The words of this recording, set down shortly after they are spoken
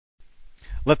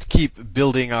let's keep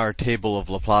building our table of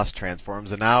Laplace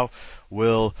transforms, and now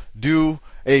we'll do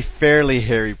a fairly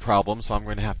hairy problem. So I'm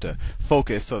going to have to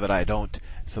focus so that I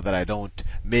don't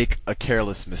make a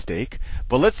careless mistake.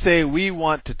 But let's say we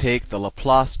want to take the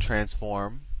Laplace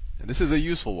transform, and this is a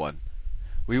useful one.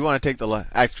 We want to take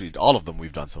actually all of them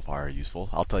we've done so far are useful.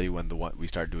 I'll tell you when we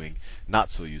start doing not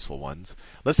so useful ones.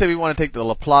 Let's say we want to take the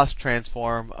Laplace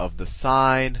transform of the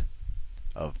sine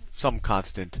of some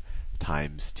constant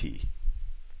times t.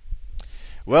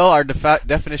 Well, our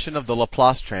definition of the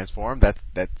Laplace transform that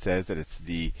says that it's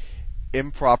the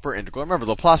improper integral. Remember,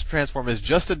 the Laplace transform is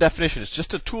just a definition. It's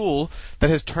just a tool that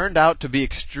has turned out to be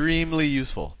extremely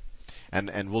useful,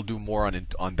 and we'll do more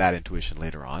on that intuition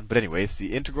later on. But anyway, it's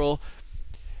the integral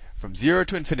from 0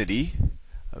 to infinity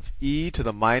of e to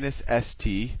the minus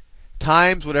st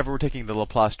times whatever we're taking the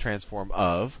Laplace transform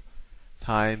of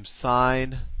times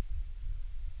sine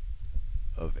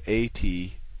of at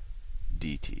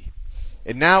dt.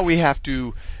 And now we have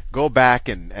to go back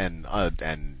and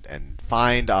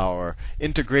find our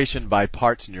integration by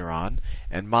parts neuron,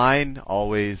 and mine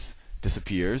always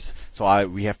disappears. So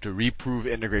we have to reprove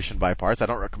integration by parts. I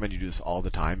don't recommend you do this all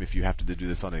the time. If you have to do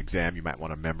this on an exam, you might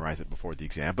want to memorize it before the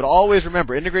exam. But always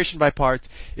remember, integration by parts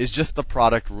is just the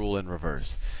product rule in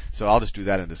reverse. So I'll just do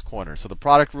that in this corner. So the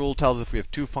product rule tells us if we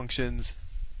have two functions,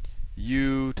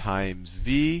 u times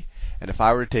v, and if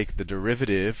I were to take the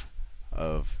derivative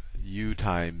of u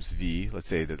times v, let's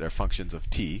say that they're functions of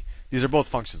t. These are both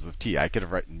functions of t. I could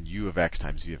have written u of x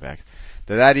times v of x.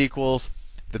 That equals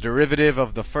the derivative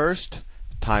of the first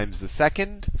times the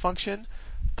second function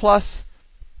plus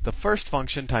the first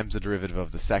function times the derivative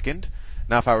of the second.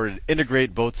 Now if I were to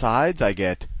integrate both sides, I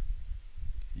get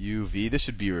uv, this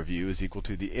should be review, is equal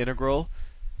to the integral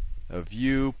of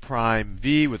u prime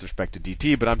v with respect to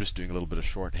dt, but I'm just doing a little bit of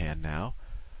shorthand now,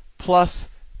 plus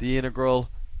the integral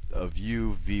of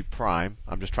u v prime.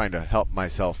 I'm just trying to help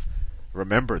myself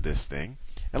remember this thing.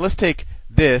 And let's take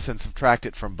this and subtract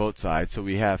it from both sides. So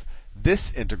we have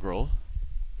this integral,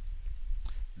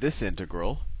 the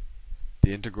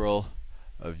integral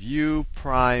of u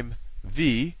prime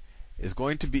v is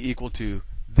going to be equal to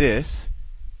this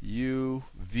u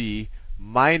v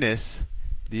minus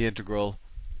the integral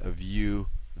of u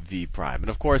v prime. And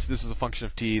of course, this is a function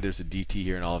of t. There's a dt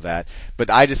here and all of that. But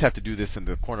I just have to do this in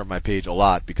the corner of my page a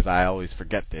lot because I always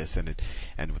forget this. And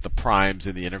with the primes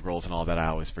and the integrals and all that, I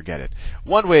always forget it.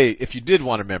 One way, if you did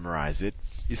want to memorize it,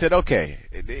 you said, okay,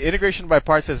 the integration by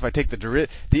parts says if I take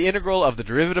the integral of the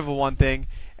derivative of one thing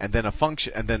and then a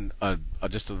function and then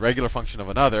just a regular function of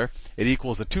another, it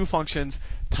equals the two functions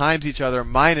times each other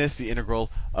minus the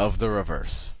integral of the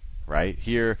reverse. Right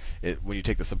here, when you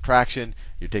take the subtraction,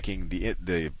 you're taking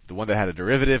the one that had a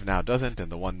derivative now doesn't, and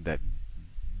the one that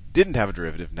didn't have a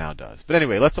derivative now does. But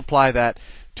anyway, let's apply that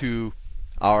to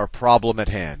our problem at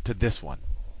hand, to this one.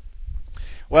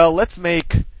 Well,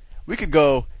 we could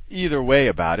go either way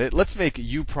about it. Let's make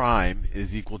u prime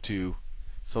is equal to,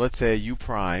 so let's say u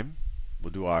prime,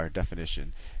 we'll do our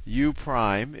definition. U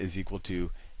prime is equal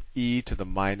to e to the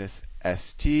minus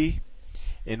st,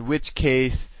 in which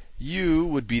case u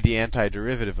would be the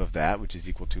antiderivative of that, which is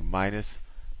equal to minus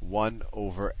 1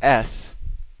 over s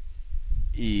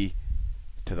e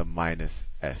to the minus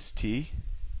st.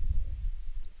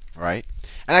 Right?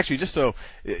 And actually, just so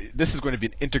this is going to be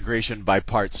an integration by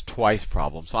parts twice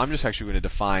problem. So I'm just actually going to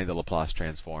define the Laplace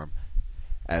transform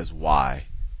as y.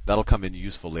 That'll come in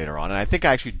useful later on. And I think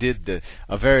I actually did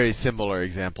a very similar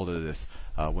example to this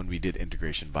when we did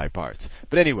integration by parts.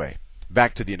 But anyway,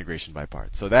 back to the integration by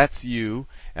parts. So that's u,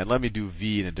 and let me do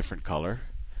v in a different color.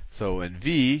 So in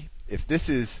v, if this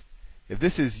is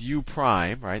u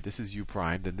prime, right? This is u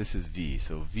prime, then this is v.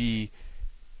 So v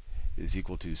is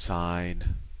equal to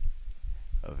sine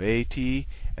of at, and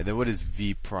then what is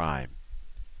v prime?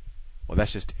 Well,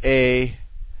 that's just a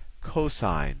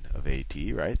cosine of at,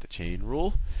 right? The chain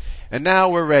rule. And now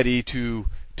we're ready to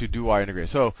do our integration.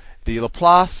 So the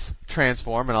Laplace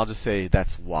transform, and I'll just say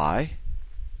that's y.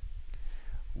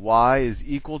 Y is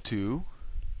equal to,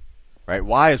 right?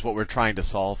 Y is what we're trying to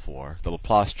solve for, the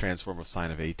Laplace transform of sine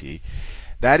of at.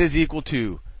 That is equal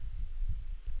to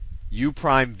u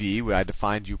prime v, where I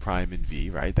defined u prime in v,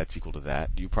 right? That's equal to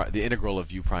that. The integral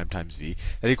of u prime times v.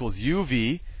 That equals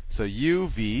uv. So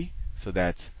uv, so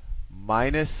that's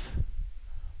minus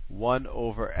 1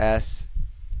 over s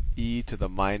e to the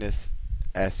minus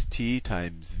st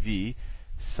times v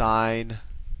sine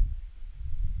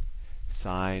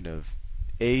of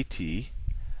at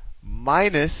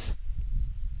minus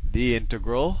the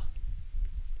integral.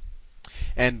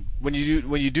 And when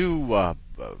you do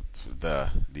the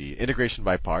integration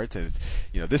by parts, and it's,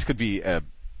 this could be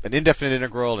an indefinite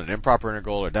integral, an improper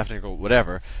integral, or definite integral,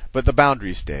 whatever, but the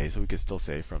boundary stays. So we could still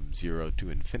say from 0 to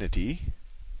infinity,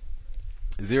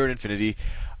 0 to infinity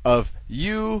of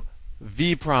u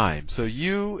v prime. So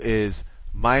u is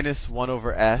minus 1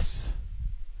 over s,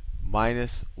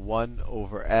 minus 1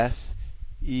 over s,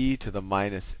 e to the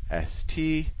minus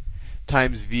st,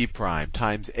 times v prime,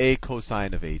 times a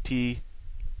cosine of at,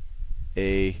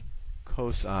 a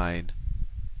cosine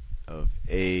of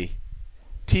at,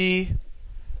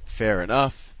 fair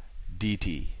enough,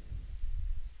 dt.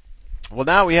 Well,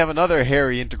 now we have another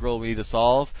hairy integral we need to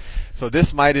solve. So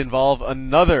this might involve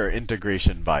another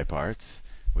integration by parts,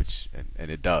 which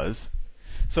and it does.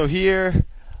 So here,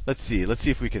 let's see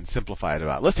if we can simplify it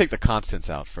about. Let's take the constants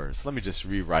out first. Let me just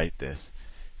rewrite this.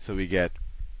 So we get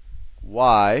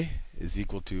y is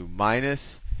equal to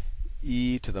minus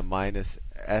e to the minus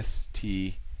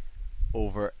st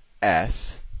over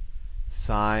s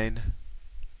sine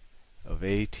of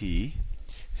at.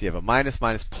 So you have a minus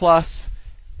minus plus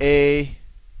a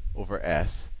over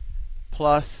s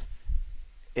plus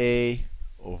a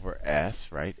over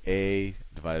s, right? A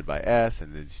divided by s,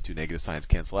 and these two negative signs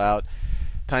cancel out,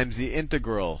 times the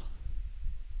integral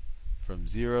from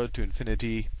 0 to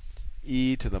infinity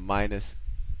e to the minus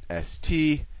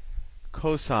st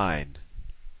cosine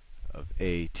of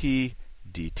at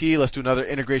dt. Let's do another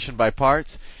integration by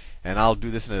parts, and I'll do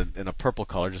this in a purple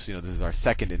color, just so you know this is our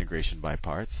second integration by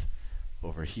parts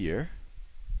over here.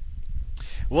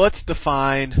 Well, let's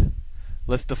define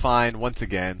once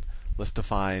again. Let's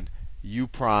define u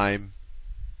prime.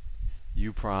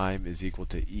 U prime is equal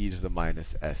to e to the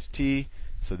minus st.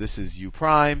 So this is u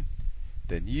prime.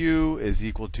 Then u is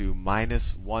equal to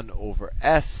minus 1 over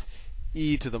s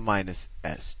e to the minus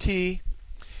st.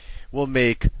 We'll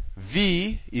make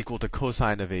v equal to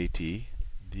cosine of at. V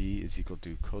is equal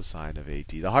to cosine of at.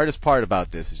 The hardest part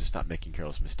about this is just not making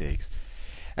careless mistakes.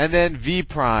 And then v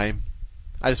prime,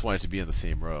 I just want it to be in the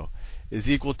same row, is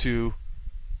equal to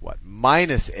what?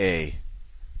 Minus a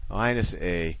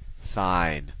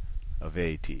sine of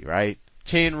at, right?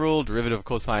 Chain rule, derivative of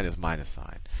cosine is minus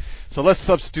sine. So let's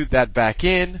substitute that back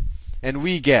in, and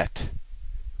we get,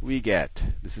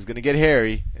 this is going to get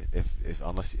hairy,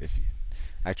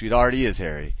 actually it already is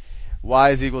hairy. Y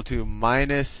is equal to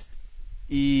minus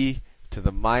e to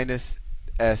the minus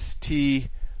st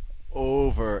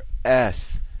over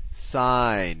s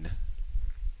sine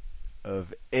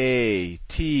of at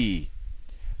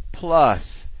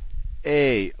plus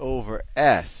a over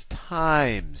s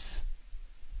times.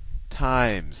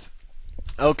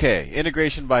 Okay,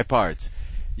 integration by parts.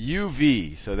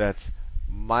 uv, so that's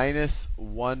minus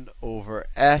 1 over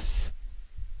s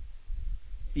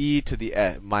e to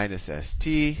the minus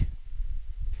st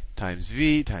times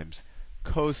v times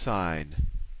cosine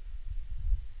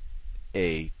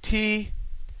at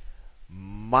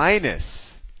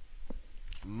minus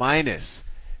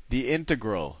the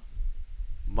integral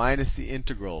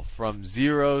from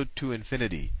 0 to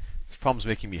infinity. This problem's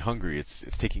making me hungry.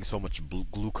 It's taking so much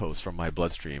glucose from my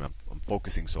bloodstream. I'm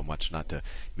focusing so much not to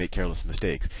make careless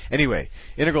mistakes. Anyway,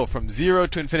 integral from 0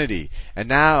 to infinity. And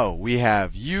now we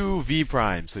have u v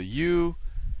prime. So u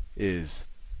is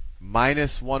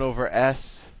minus 1 over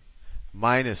s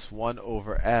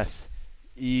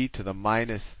e to the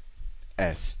minus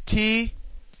st.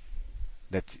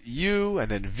 That's u, and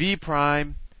then v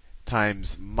prime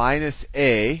times minus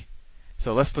a.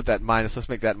 So let's put that minus, let's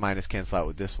make that minus cancel out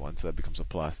with this one, so that becomes a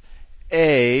plus.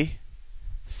 A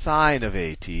sine of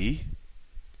at dt.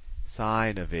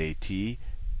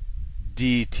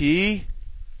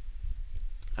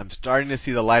 I'm starting to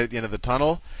see the light at the end of the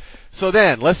tunnel. So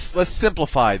then, let's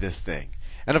simplify this thing.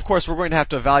 And of course, we're going to have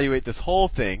to evaluate this whole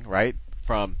thing, right,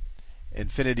 from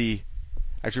infinity.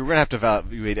 Actually, we're going to have to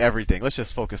evaluate everything. Let's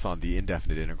just focus on the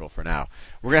indefinite integral for now.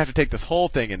 We're going to have to take this whole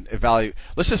thing and evaluate.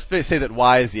 Let's just say that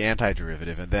y is the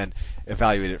antiderivative, and then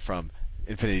evaluate it from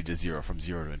infinity to 0, from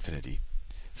 0 to infinity.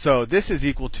 So this is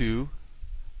equal to,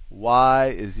 y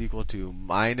is equal to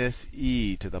minus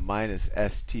e to the minus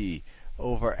st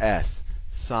over s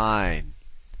sine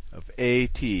of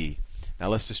at. Now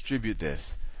let's distribute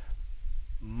this.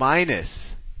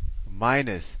 Minus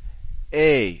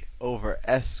a over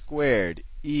s squared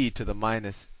e to the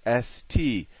minus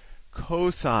st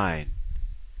cosine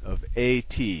of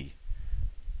at.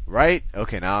 Right?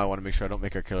 Okay, now I want to make sure I don't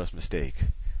make a careless mistake.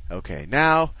 Okay,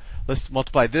 now let's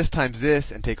multiply this times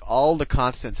this and take all the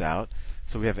constants out.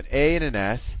 So we have an a and an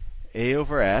s, a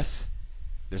over s.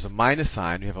 There's a minus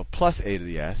sign. We have a plus a to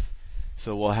the s.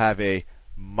 So we'll have a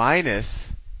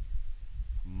minus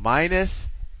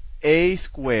a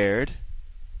squared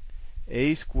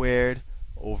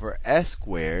over s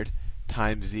squared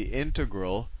times the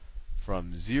integral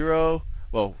from 0.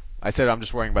 Well, I said I'm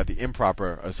just worrying about the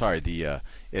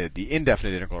the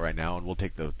indefinite integral right now, and we'll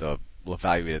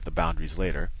evaluate at the boundaries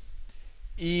later.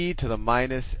 E to the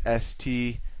minus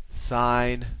st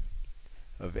sine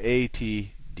of at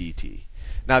dt.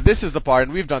 Now this is the part,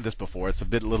 and we've done this before. It's a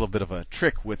little bit of a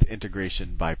trick with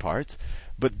integration by parts.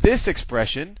 But this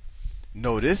expression,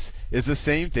 notice, is the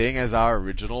same thing as our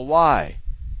original y.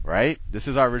 Right? This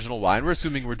is our original y, and we're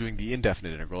assuming we're doing the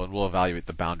indefinite integral, and we'll evaluate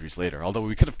the boundaries later. Although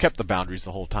we could have kept the boundaries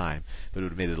the whole time, but it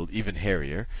would have made it even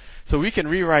hairier. So we can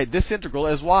rewrite this integral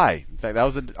as y. In fact, that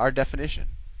was our definition.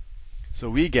 So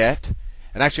we get,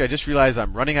 and actually I just realized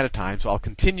I'm running out of time, so I'll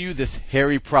continue this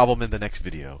hairy problem in the next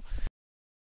video.